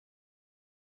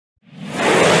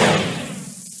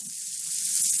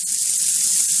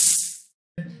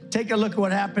Take a look at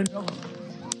what happened.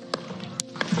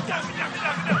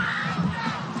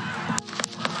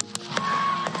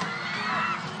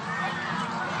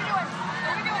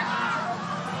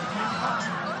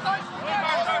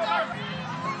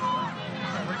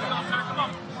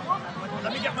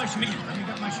 Let me get my shoes.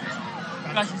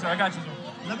 I got you, sir. I got you, sir.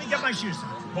 Let me get my shoes.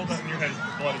 Hold that in your head. It's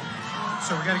bloody.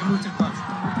 So we gotta move to the bus.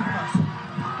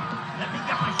 Let me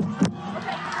get my shoes.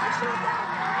 Okay, my shoes down.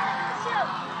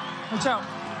 Watch out.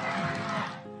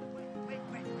 Wait.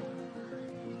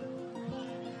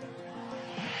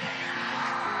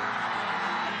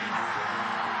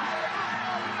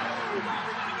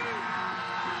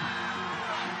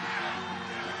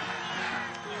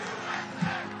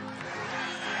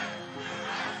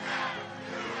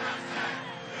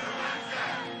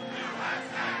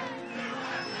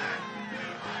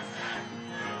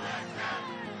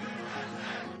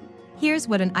 Here's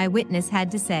what an eyewitness had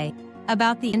to say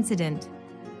about the incident.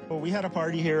 Well, we had a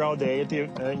party here all day. At the,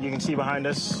 you can see behind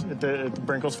us at the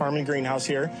Brinkles Farm and Greenhouse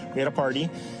here. We had a party.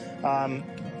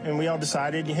 And we all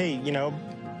decided, hey, you know,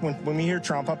 when we hear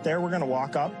Trump up there, we're going to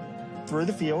walk up through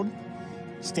the field,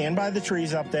 stand by the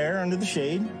trees up there under the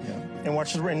shade, and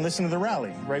watch and listen to the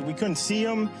rally, right? We couldn't see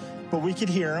him, but we could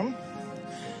hear him.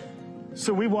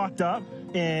 So we walked up,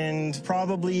 and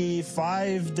probably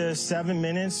 5 to 7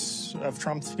 minutes of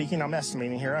Trump speaking, I'm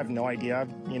estimating here, I have no idea,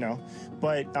 you know,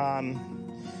 but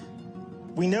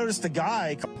we noticed a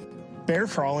guy bear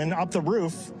crawling up the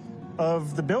roof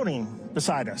of the building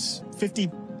beside us, 50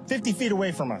 feet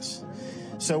away from us.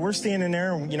 So we're standing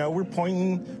there, you know, we're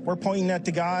pointing at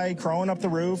the guy crawling up the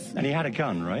roof. And he had a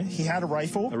gun, right? He had a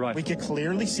rifle. A rifle. We could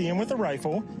clearly see him with a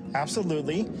rifle,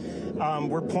 absolutely.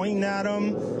 We're pointing at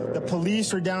him. The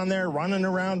police are down there running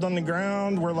around on the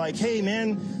ground. We're like, hey,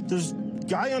 man, there's a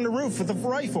guy on the roof with a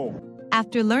rifle.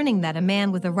 After learning that a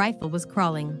man with a rifle was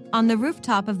crawling on the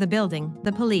rooftop of the building,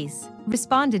 the police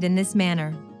responded in this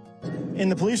manner.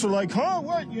 And the police were like, huh,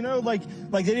 what? You know, like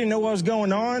they didn't know what was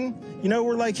going on. You know,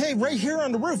 we're like, hey, right here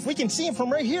on the roof, we can see him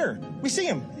from right here. We see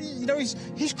him. You know,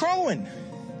 he's crawling.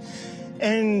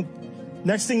 And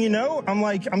next thing you know, I'm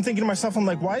thinking to myself, I'm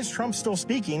like, why is Trump still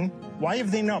speaking? Why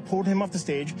have they not pulled him off the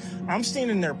stage? I'm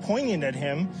standing there pointing at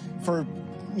him for,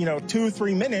 you know, 2 or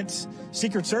 3 minutes.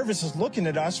 Secret Service is looking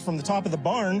at us from the top of the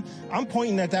barn. I'm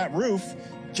pointing at that roof,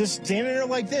 just standing there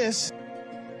like this.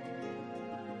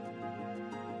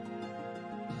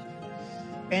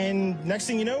 And next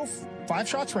thing you know, 5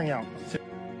 shots ring out.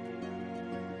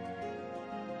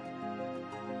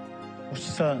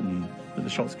 Certain that the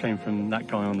shots came from that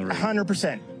guy on the roof.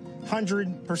 100%.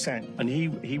 100%. And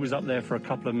he was up there for a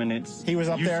couple of minutes. He was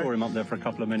up there. You saw him up there for a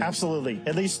couple of minutes. Absolutely.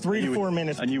 At least 3 to 4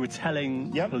 minutes. And you were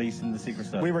telling the police and the Secret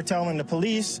Service. We were telling the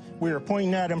police. We were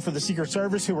pointing at him for the Secret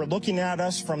Service, who were looking at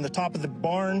us from the top of the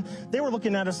barn. They were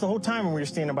looking at us the whole time when we were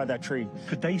standing by that tree.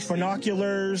 Could they see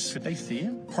binoculars? Could they see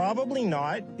him? Probably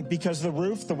not, because the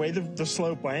roof, the way the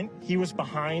slope went, he was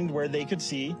behind where they could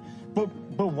see. But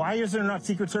why is there not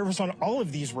Secret Service on all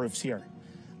of these roofs here?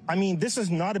 I mean, this is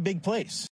not a big place.